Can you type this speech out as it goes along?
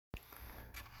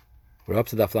We're up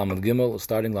to Daf Lamed Gimel,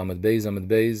 starting Lamed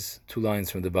Beis, 2 lines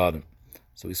from the bottom.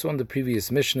 So we saw in the previous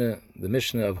Mishnah, the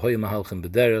Mishnah of Hoya Mahalchim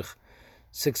B'derech,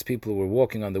 6 people were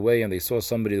walking on the way and they saw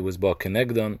somebody that was Ba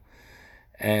Kenegdon,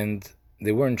 and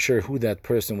they weren't sure who that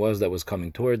person was that was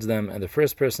coming towards them. And the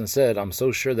first person said, I'm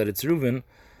so sure that it's Reuven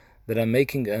that I'm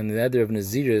making a neder of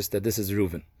Naziris that this is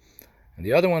Reuven. And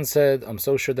the other one said, I'm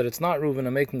so sure that it's not Reuven,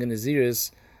 I'm making a Naziris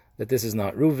that this is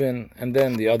not Reuven. And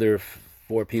then the other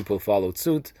 4 people followed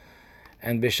suit.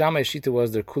 And Beishamai Shita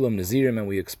was their Kulam Nazirim, and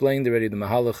we explained already the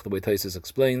Mahalach, the way Taisus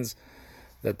explains,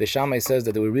 that Beishamai says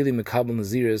that they were really Mekabel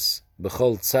Naziris,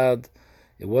 Bechol Tzad,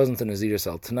 it wasn't a Naziris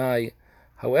al Tanai.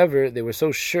 However, they were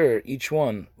so sure, each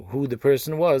one, who the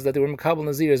person was, that they were Mekabel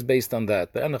Naziris based on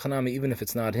that. But Anachanami, even if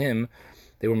it's not him,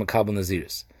 they were Mekabel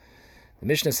Naziris. The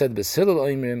Mishnah said, B'Shillel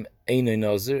Oimrim Einoi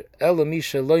Nazir, Ela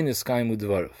Misha Loiniskayim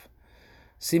Udvarav.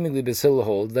 Seemingly B'Shillel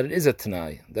holds that it is a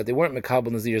Tanai, that they weren't Mekabel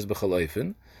Naziris Bechol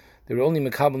Oifen. They were only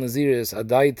Mekabel Naziris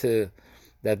Adaita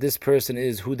that this person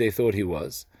is who they thought he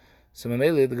was. So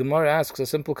Mamele, the Gemara asks a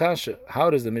simple kasha. How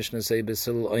does the Mishnah say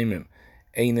B'Shillel Oimrim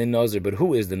Einoi Nazir? But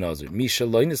who is the Nazir? Misha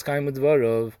Loiniskayim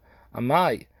Udvarav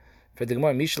Amai. For the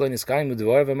Gemara, Misha Loiniskayim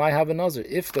Udvarav Amai have a Nazir.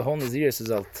 If the whole Naziris is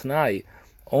al Tanai,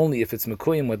 only if it's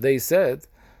Mekuyim what they said,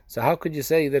 so how could you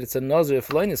say that it's a Nazir if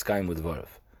Loiniskayim Udvarav?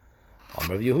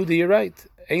 Amar of Yehuda, you're right.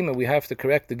 Ema, we have to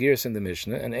correct the gears in the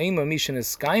Mishnah, and Ema Misha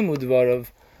Niskayim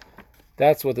Udvarav.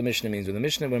 That's what the Mishnah means. When the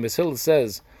Mishnah, when Basil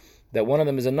says that one of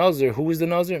them is a Nazir, who is the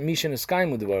Nazir? Misha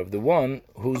Niskayim Udvarav, the one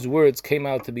whose words came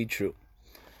out to be true.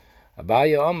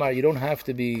 Abaya Amar, you don't have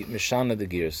to be Mishana the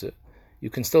Girsa. You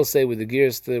can still say with the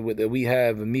Girsa that we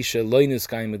have Misha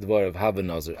Loiniskayim Udvarav, have a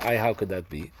Nazir. How could that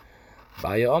be?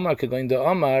 Abaya Amar, going to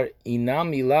Amar,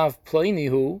 Inami Lav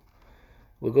Ploinihu.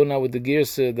 We'll go now with the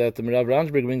Girsa that the Merav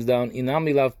Ranjberg brings down,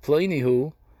 Inami Lav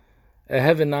Ploinihu,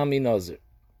 Ehevenami Nazir.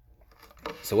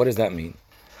 So what does that mean?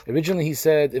 Originally he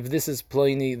said, if this is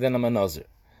Ploini, then I'm a Nazir.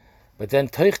 But then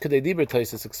Teich Kedei Diber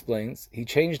Taisus explains, he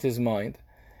changed his mind,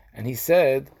 and he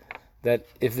said that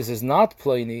if this is not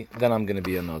Ploini, then I'm going to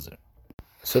be a Nazir.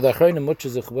 So the Achronim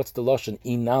Mutchazich, what's the Lashon?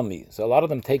 Inami. So a lot of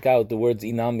them take out the words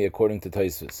Inami according to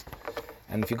Taisus.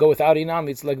 And if you go without Inami,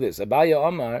 it's like this. Abaya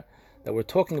Amar, that we're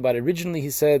talking about, originally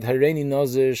he said, Hareini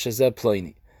Nazir Shezeh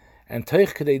Ploini. And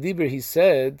Teich Kedei Diber, he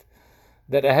said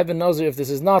that I have a Nazir if this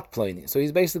is not Ploini. So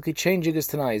he's basically changing his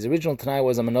Tanai. His original Tanai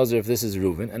was, I'm a Nazir if this is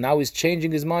Reuven. And now he's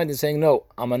changing his mind and saying, no,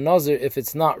 I'm a Nazir if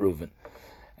it's not Reuven.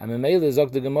 And Memele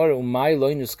Zok the Gemara, Umay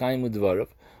Loiniskayim Udvarav.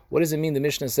 What does it mean? The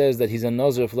Mishnah says that he's a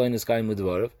Nazir if Loiniskayim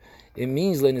Udvarav. It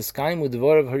means Loiniskayim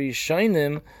Udvarav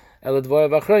Harishainim El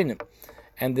Udvarav Achroinim.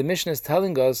 And the Mishnah is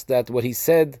telling us that what he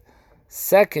said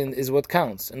second is what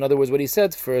counts. In other words, what he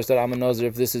said first, that I'm a Nazir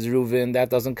if this is Reuven, that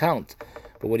doesn't count.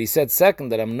 But what he said second,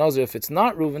 that I'm a Nazir if it's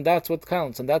not Reuven, that's what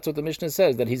counts. And that's what the Mishnah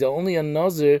says, that he's only a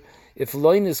Nazir if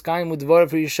Loi Niskayim Udvarav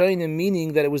Harishainim,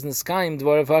 meaning that it was Niskayim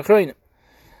Dvarav Achroinim.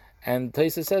 And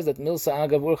Taisa says that Milsa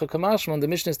Agav Urcha Kamashman, the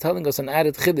Mishnah is telling us an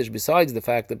added chiddush, besides the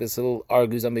fact that Basil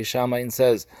argues on Beishamai and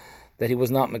says that he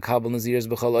was not Mekabel Naziris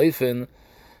B'chol Oifen.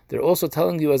 They're also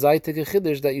telling you, as I take a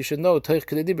chiddush, that you should know Teich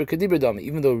Kedei Diber Kedibur Dami,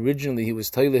 even though originally he was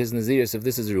Taila his Naziris if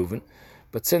this is Reuven.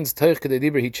 But since Teich Kedei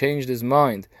Diber, he changed his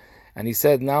mind, and he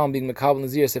said, now I'm being Mekabel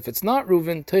Naziris if it's not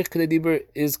Reuven, Teich Kedei Diber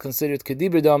is considered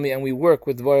Kedibur Dami, and we work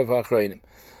with Dvarav HaAchrayim.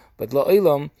 But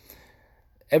La'olam,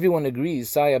 everyone agrees,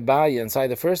 Sai Abaya and Sai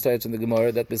the first ayat in the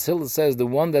Gemara, that Basil says the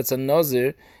one that's a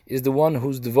Nazir is the one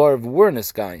whose Dvarav were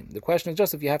Niskayim. The question is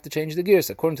just if you have to change the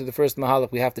Girsa. According to the first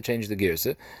Mahalach, we have to change the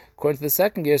Girsa. According to the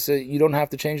second Girsa, you don't have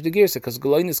to change the Girsa, because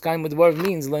Loi Niskayim with Dvarav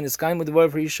means Loi Niskayim with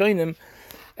Dvarav Harishainim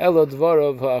Elo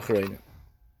Dvarav HaAchrayim.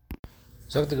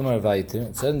 So the Gemara weiter.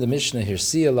 It said in the Mishnah here,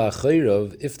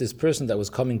 if this person that was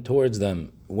coming towards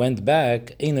them went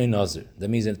back, Einoi Nazir. That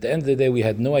means at the end of the day we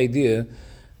had no idea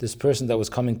this person that was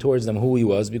coming towards them who he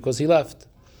was because he left.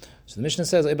 So the Mishnah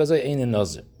says, Einoi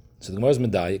Nazir. So the Gemara is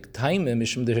medayik.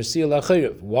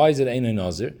 Why is it Einoi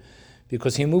Nazir?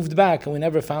 Because he moved back and we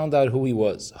never found out who he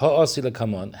was.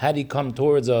 Had he come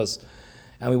towards us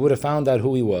and we would have found out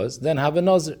who he was, then have a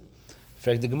Nazir. In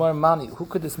fact, the Gemara Mani, who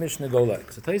could this Mishnah go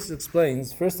like? So Taisus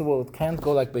explains, first of all, it can't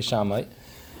go like Beishamai,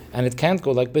 and it can't go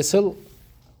like Basil.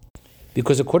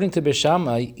 Because according to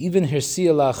Beishamai, even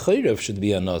Hirsiya La'achayrav should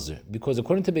be a Nazir. Because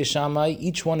according to Beishamai,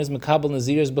 each one is Mekabel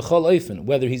Naziris B'chol Oifen,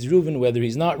 whether he's Reuven, whether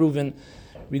he's not Reuven,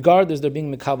 regardless, they're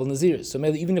being Mekabel Naziris. So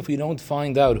maybe even if we don't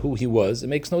find out who he was, it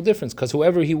makes no difference, because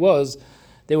whoever he was,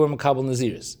 they were Mekabel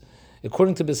Naziris.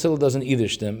 According to Basil, doesn't either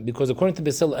stem, because according to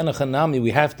Basil Enachanami, we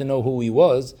have to know who he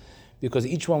was, because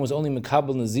each one was only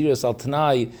Mekabel Naziris al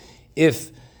Tanai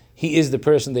if he is the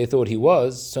person they thought he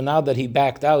was. So now that he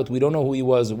backed out, we don't know who he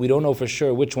was. We don't know for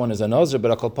sure which one is a Nazir,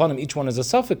 but akalpanim, each one is a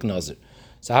suffix Nazir.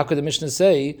 So how could the Mishnah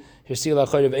say Hirsi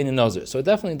lachayrav ein a Nazir? So it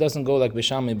definitely doesn't go like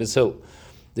Bishami Basil.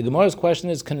 The Gemara's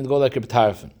question is, can it go like Reb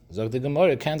Tarfon? The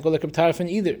Gemara can't go like Reb Tarfon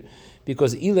either,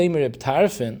 because Ileimer Reb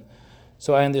Tarfon.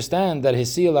 So I understand that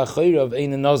Hirsi lachayrav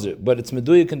ein a Nazir, but it's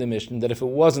meduyik in the Mishnah that if it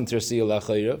wasn't Hirsi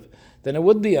lachayrav, then it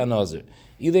would be a Nazir.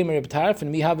 Ileimer Reb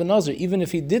Tarfon, we have a Nazir. Even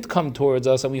if he did come towards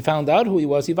us and we found out who he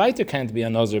was, he weiter can't be a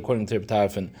Nazir according to Reb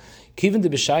Tarfon. Kiven de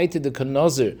b'shaite de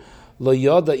kanazir lo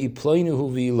yada iploinu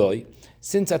hu v'iloi.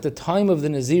 Since at the time of the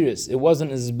Naziris, it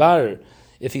wasn't Izbar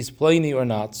if he's Pliny or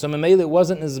not. So Mamela, it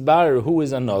wasn't Izbar who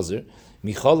is a Nazir.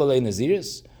 Michal alei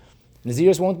Naziris.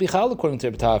 Naziris won't be Chal according to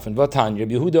Reb Tarfon. Vatanya,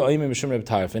 Reb Yehuda oimer mishum Reb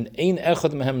Tarfon, ein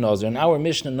echad mehem Nazir. In our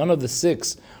Mishnah, none of the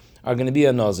 6 are going to be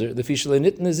a Nazir. The fishalei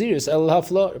nit Naziris, el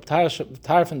hafla. Reb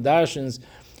Tarfon darshans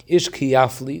ish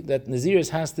kiyafli, that Naziris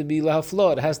has to be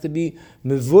lahafla. It has to be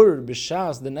mevur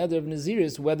b'shas, the nether of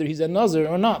Naziris, whether he's a Nazir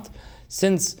or not.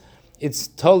 Since it's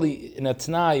totally in a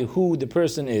t'nai who the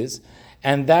person is,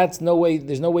 and there's no way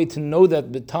to know that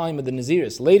at the time of the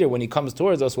Naziris. Later, when he comes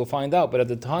towards us, we'll find out. But at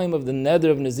the time of the nether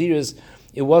of Naziris,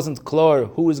 it wasn't clear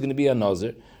who is going to be a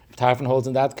Nazir. Tarfon holds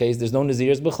in that case, there's no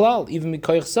Naziris b'chlal, even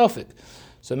mikoich safik.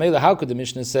 So Mela, how could the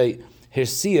Mishnah say,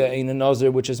 Hirsiya ain't a Nazir,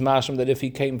 which is masham, that if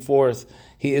he came forth,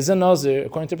 he is a Nazir.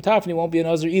 According to Tarfon, he won't be a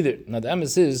Nazir either. Now the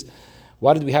emes is,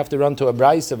 why did we have to run to a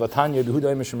brayse of Atanya, Yehuda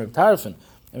Omer from Reb Tarfon?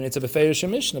 I mean, it's a beferish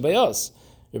Mishnah by us.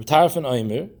 Reb Tarfon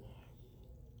Omer,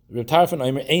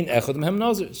 ain't echad mehem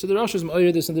Nazir. So the Rosh is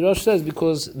ma'ir this, and the Rosh says,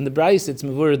 because in the brayse it's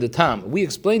mevur the tam. We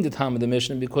explained the tam of the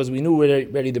Mishnah because we knew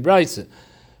already the brayse.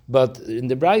 But in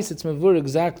the brayse it's mevur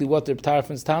exactly what the Reb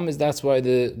Tarfon's tam is. That's why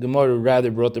the Gemara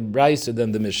rather brought the brayse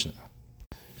than the Mishnah.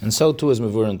 And so too is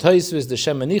mevur and Taisvis, the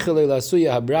Shem Anichale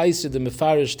Lasuya HaBrayse, the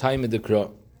Mefarish Time of the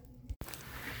Kra.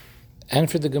 And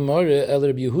for the Gemara, El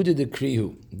Reb Yehuda de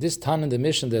Krihu, this Tan in the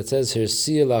Mishnah that says here,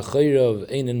 Siya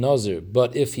lachayrav ein a Nazir,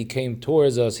 but if he came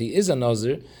towards us, he is a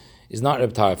Nazir, is not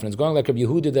Reb Tarfon. It's going like Reb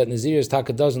Yehuda that Nazir's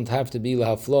taka doesn't have to be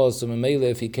lahaflaw. So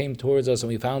Mamela, if he came towards us and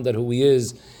we found out who he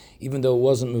is, even though it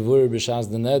wasn't mevur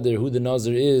b'shas the neder, who the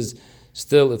Nazir is,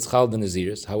 still it's chal the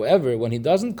Naziris. However, when he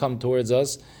doesn't come towards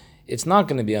us, it's not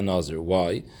going to be a Nazir.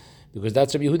 Why? Because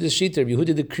that's Reb Yehuda's shita, Reb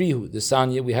Yehuda de Krihu, the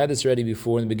Sanya. We had this already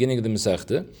before in the beginning of the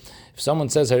Masechta. If someone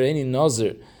says Hareini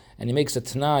Nazir and he makes a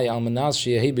Tanai al manas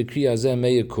sheyehei b'kri hazeh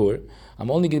meyakur, I'm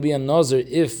only going to be a Nazir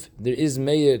if there is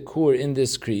meyakur in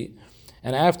this kri.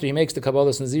 And after he makes the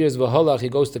Kabbalah's Nazir's v'holach, he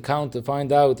goes to count to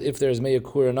find out if there is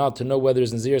meyakur or not, to know whether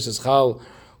his Nazir's is chal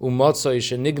u'motzai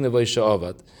shenignev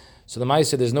she'avad. So the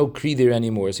Maisa, there's no kri there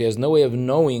anymore. So he has no way of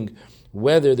knowing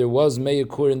whether there was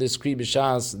meyakur in this kri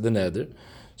b'shas the neder.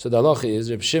 So the halacha is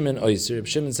Reb Shimon Oyser. Reb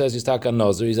Shimon says he's taka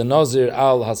Nazir. He's a Nazir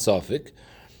al hasafik,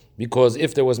 because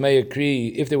if there was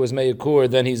meyakur,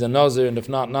 then he's a Nazir, and if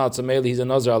not, so maybe he's a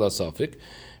Nazir al hasafik.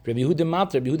 Reb Yehuda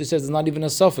Matra, Reb Yehuda says it's not even a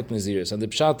safik Naziris, and the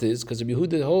pshat is because Reb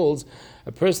Yehuda holds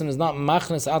a person is not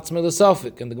machnas atzmei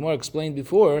l'safik, and the Gemara explained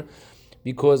before,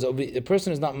 because a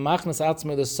person is not machnas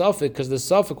atzmei l'safik because the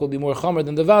safik will be more chamer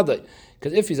than the vaday.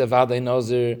 Because if he's a vaday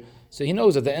Nazir, so he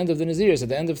knows at the end of the Naziris, at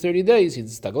the end of 30 days,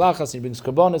 he's taglachas, he brings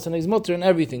karbonis and he's mutter and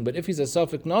everything. But if he's a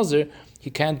safik Nazir, he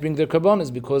can't bring the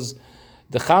karbonis because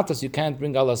the chatas you can't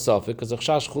bring ala safik because of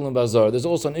chash chulin bazar. There's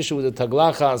also an issue with the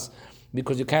taglachas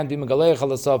because you can't be megalech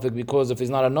ala safik because if he's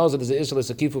not a Nazir, there's an issue with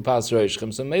sakifu pas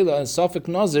reishchem. So Mela, a safik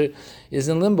Nazir is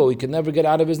in limbo. He can never get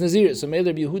out of his Nazir. So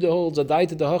Mela Yehuda holds a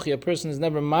daita dehachi. A person is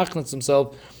never machnetz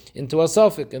himself into a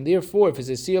safik, and therefore, if it's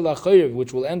a siyah lachayriv,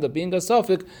 which will end up being a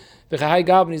safik, v'chahai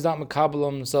gabin, he's not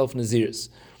makabel himself Naziris.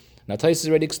 Now, Tais has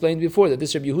already explained before that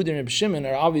this Reb Yehuda and Reb Shimon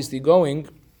are obviously going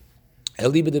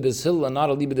Eliba de Beshil and not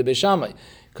Eliba de Beshamai,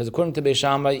 because according to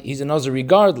Beshamai, he's a Nazir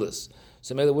regardless.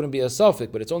 So maybe it wouldn't be a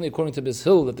suffix, but it's only according to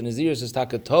Beshil that the Naziris is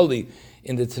takatoli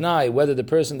in the Tanai, whether the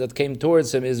person that came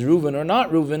towards him is Reuven or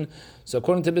not Reuven. So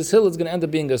according to Beshil, it's going to end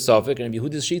up being a suffix, and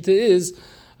Yehuda's shita is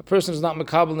a person is not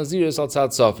makabel Naziris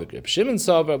outside suffix. Reb Shimon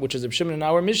Savra, which is Reb Shimon in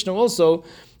our Mishnah also,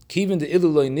 Kivin de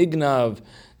Iluloi Nignav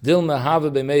Dilma Hava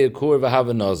Bemeyakur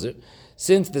Vahava Nazir.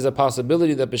 Since there's a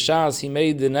possibility that B'Shas he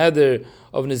made the neder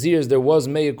of Nazirs, there was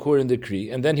Meyakur in the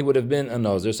Kri, and then he would have been a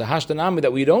Nazir. So Hashtanami,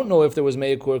 that we don't know if there was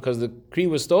Meyakur because the Kri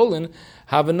was stolen,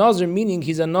 have a Nazir, meaning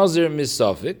he's a Nazir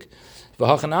misafik.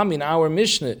 V'Hachanami, in our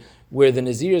Mishnah, where the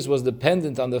Nazirs was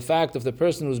dependent on the fact of the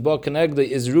person who's Ba Kenegda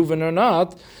is Reuven or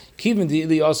not, Kivin di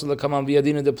Ili Asala Kaman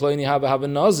V'Yadina Deployni have a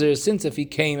Nazir, since if he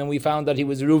came and we found that he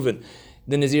was Reuven,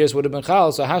 the Naziris would have been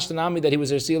Chal. So Hashtanami, that he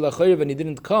was Hersil Achayv and he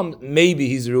didn't come, maybe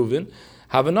he's Reuven.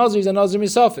 Have a Nazir, he's a Nazir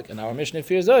misafik. And our Mishnah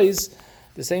fears is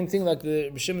The same thing like the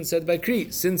Reb Shimon said by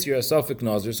Kri. Since you're a Safek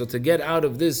Nazir, so to get out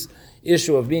of this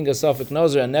issue of being a Safek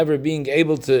Nazir and never being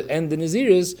able to end the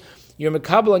Naziris, you're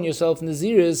mekabel on yourself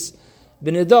Naziris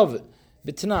b'nedov,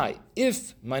 b'tanai.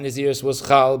 If my Naziris was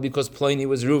Chal because Pliny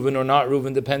was Reuven or not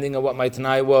Reuven, depending on what my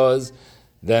Tanai was,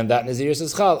 then that Naziris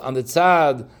is Chal. On the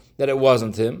tzad that it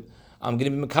wasn't him, I'm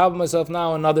going to be mekabel myself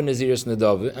now another Naziris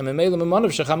Nedov, and Memela Memanav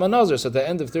Shecham Nazir. So at the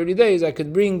end of 30 days, I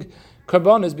could bring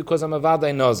Karbonis because I'm a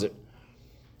Vadai Nazir.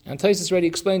 And Taisus already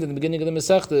explained in the beginning of the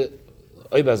Masechta,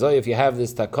 if you have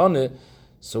this takone,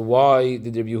 so why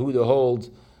did Rabbi Yehuda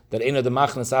hold that Eina the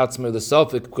Machnas Atzmer the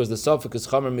Safek, because the Safek is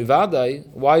Chamer Mivadai?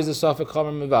 Why is the Safek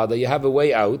Chamer Mivadai? You have a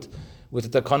way out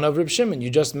with the takone of Reb Shimon.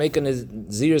 You just make a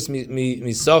Naziris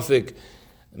Misafek,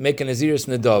 make a Naziris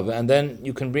Nedov, and then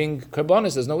you can bring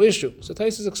Karbonis, there's no issue. So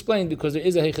Taisus explained because there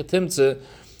is a Hechatimtze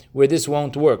where this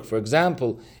won't work. For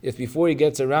example, if before he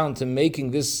gets around to making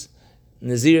this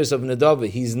Naziris of Nedava,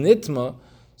 he's Nitma,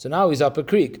 so now he's up a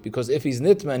creek, because if he's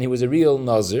Nitma and he was a real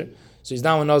Nazir, so he's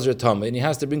now a Nazir Tameh, and he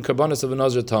has to bring Karbonis of a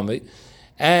Nazir Tameh,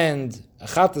 and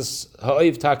Achatas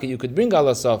Ha'oiv Taka you could bring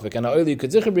Allah Safik, and Ha'oiv you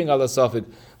could Zichar bring Allah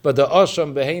Safik, but the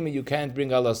Asham Behemi you can't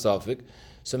bring Allah Safik.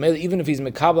 So maybe even if he's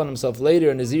Mekabel on himself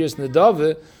later in Naziris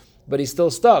Nedava, but he's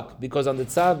still stuck, because on the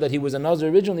tzad that he was a Nazir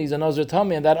originally, he's a Nazir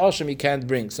Tameh, and that Asham he can't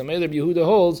bring. So maybe Yehuda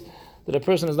holds that a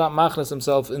person is not machnas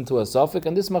himself into a safek,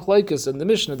 and this machlaikas and the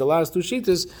Mishnah, the last two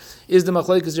shitas, is the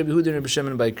machlaikas Rabbi Yehuda and Rabbi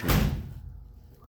Shimon by Kri.